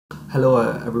Hello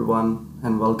everyone,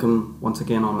 and welcome once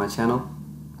again on my channel.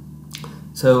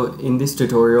 So in this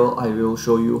tutorial I will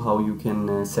show you how you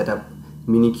can set up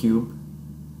minikube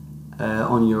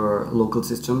on your local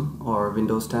system or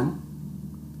Windows 10.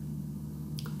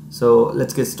 So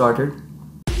let's get started.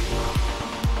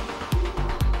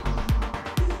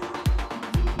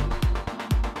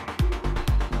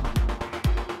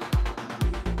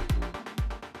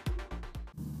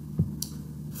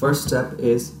 First step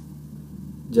is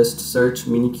just search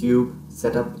minikube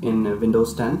setup in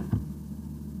Windows 10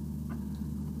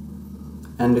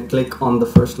 and click on the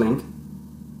first link.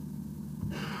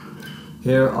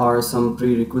 Here are some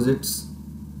prerequisites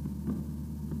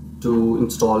to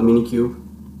install minikube.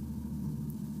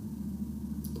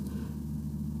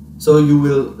 So you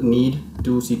will need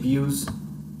 2 CPUs,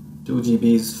 2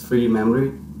 GBs free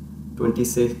memory, 20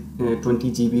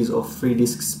 GBs of free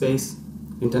disk space,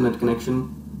 internet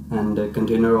connection, and a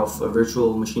container of a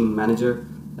virtual machine manager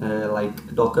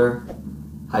like Docker,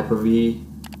 Hyper-V,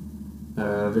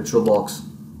 VirtualBox.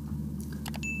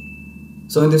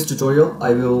 So in this tutorial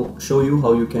I will show you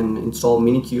how you can install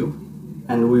minikube,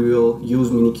 and we will use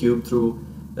minikube through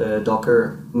a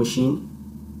Docker machine.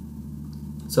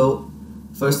 So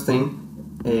first thing,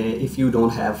 if you don't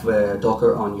have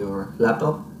Docker on your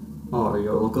laptop or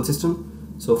your local system,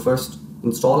 so first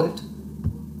install it.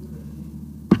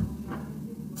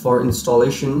 For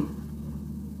installation,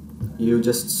 you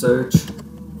just search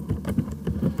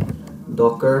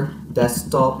Docker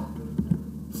desktop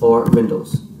for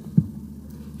Windows.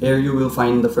 Here you will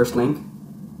find the first link.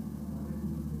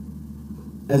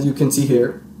 As you can see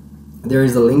here, there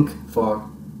is a link for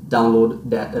download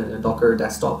Docker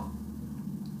desktop.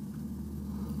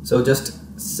 So just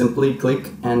simply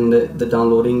click and the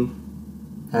downloading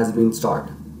has been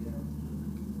started.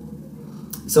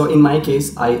 So in my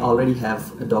case, I already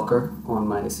have a Docker on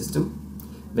my system.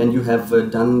 When you have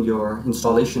done your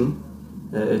installation,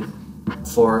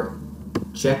 for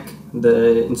check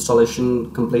the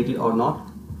installation completed or not,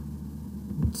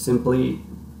 simply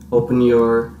open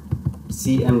your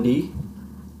CMD,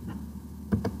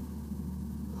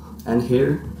 and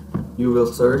here you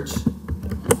will search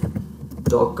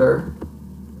Docker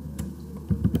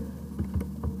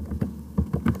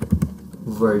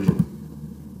version.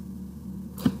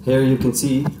 Here you can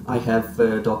see I have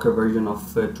a Docker version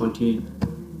of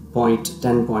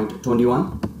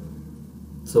 20.10.21.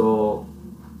 So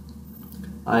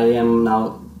I am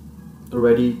now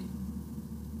ready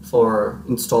for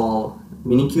install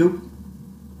minikube.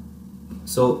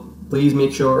 So please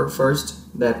make sure first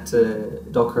that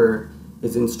Docker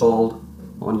is installed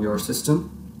on your system.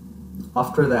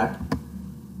 After that,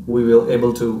 we will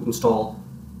able to install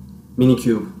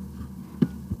minikube.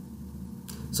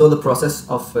 So the process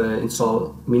of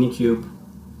install minikube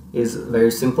is very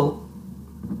simple.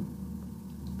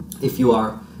 If you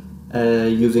are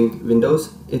using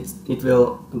Windows, it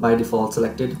will by default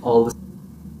selected all the.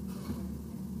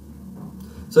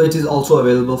 So it is also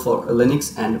available for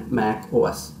Linux and Mac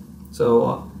OS.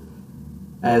 So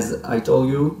as I told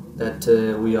you that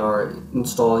we are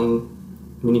installing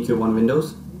minikube on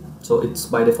Windows, so it's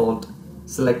by default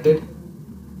selected.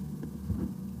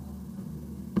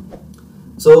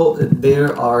 So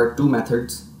there are 2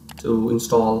 methods to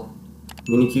install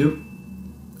minikube.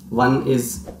 One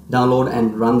is download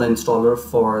and run the installer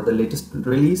for the latest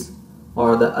release,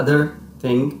 or the other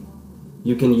thing,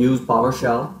 you can use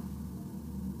PowerShell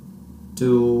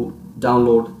to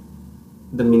download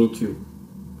the minikube.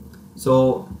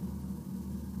 So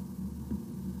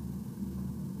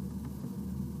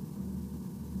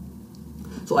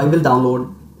I will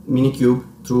download minikube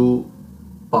through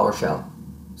PowerShell.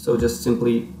 So just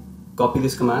simply copy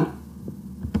this command,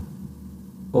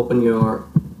 open your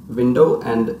window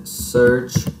and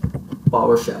search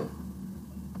PowerShell.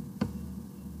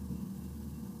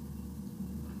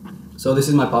 So this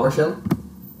is my PowerShell.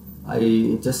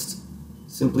 I just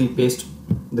simply paste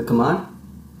the command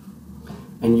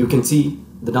and you can see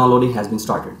the downloading has been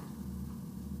started.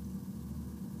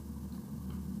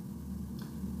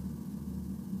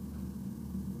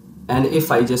 And if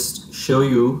I just show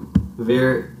you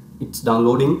where it's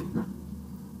downloading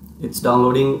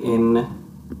in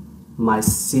my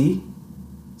C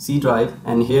drive,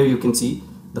 and here you can see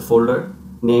the folder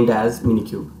named as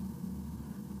minikube.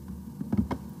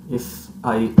 If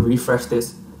I refresh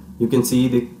this, you can see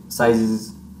the size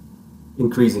is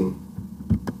increasing.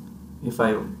 If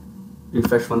I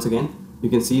refresh once again, you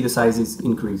can see the size is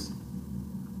increased.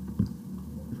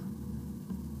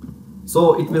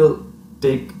 So it will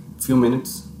take few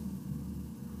minutes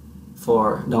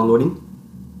for downloading.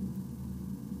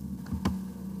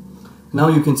 Now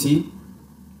you can see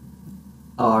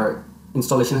our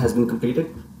installation has been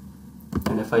completed.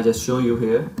 And if I just show you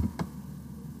here,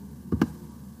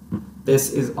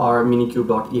 this is our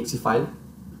minikube.exe file,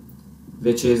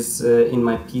 which is in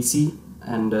my PC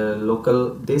and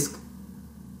local disk.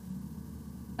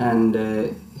 And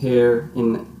here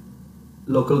in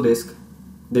local disk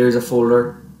there is a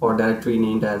folder or directory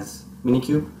named as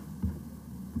minikube.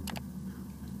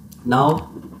 Now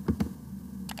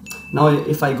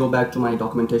if I go back to my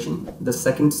documentation, the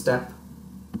second step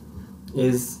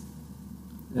is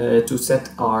to set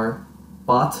our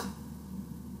path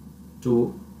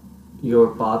to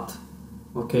your path.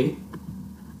 Okay,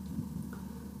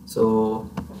 so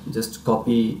just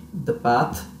copy the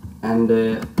path, and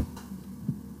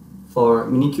for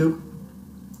minikube,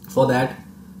 for that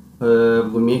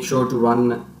we make sure to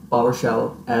run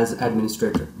PowerShell as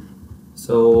administrator.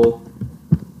 So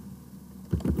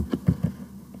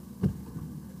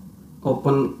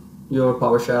open your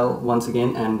PowerShell once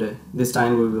again, and this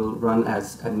time we will run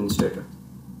as administrator.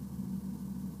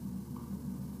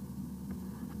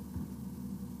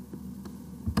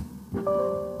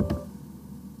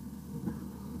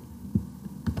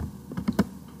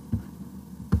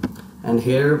 And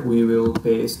here we will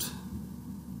paste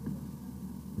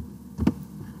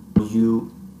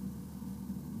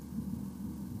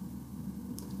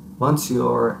once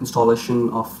your installation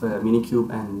of minikube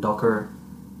and Docker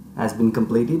has been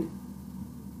completed,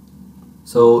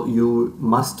 so you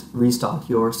must restart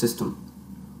your system.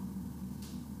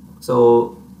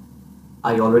 So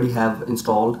I already have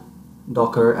installed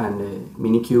Docker and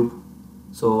minikube,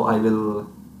 so I will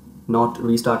not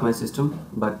restart my system,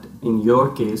 but in your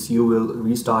case you will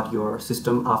restart your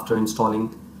system after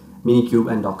installing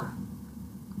minikube and Docker.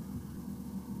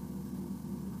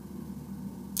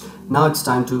 Now it's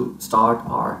time to start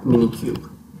our minikube.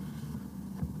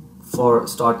 For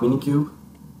start minikube,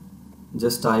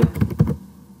 just type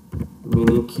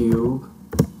minikube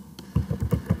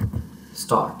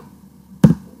start.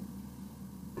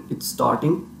 It's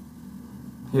starting.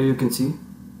 Here you can see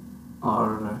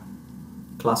our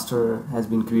cluster has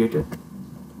been created.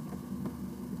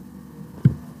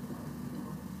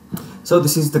 So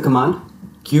this is the command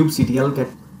kubectl get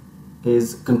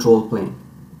is control plane.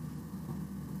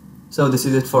 So this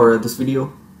is it for this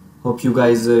video. Hope you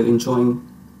guys enjoying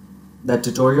that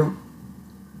tutorial.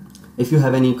 If you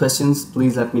have any questions,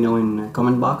 please let me know in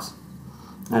comment box,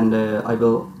 and I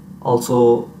will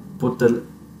also put the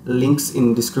links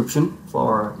in description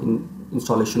for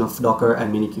installation of Docker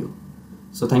and minikube.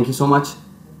 So thank you so much,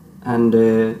 and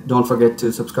don't forget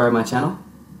to subscribe my channel.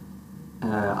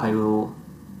 I will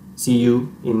see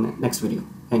you in next video.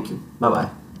 Thank you. Bye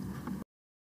bye.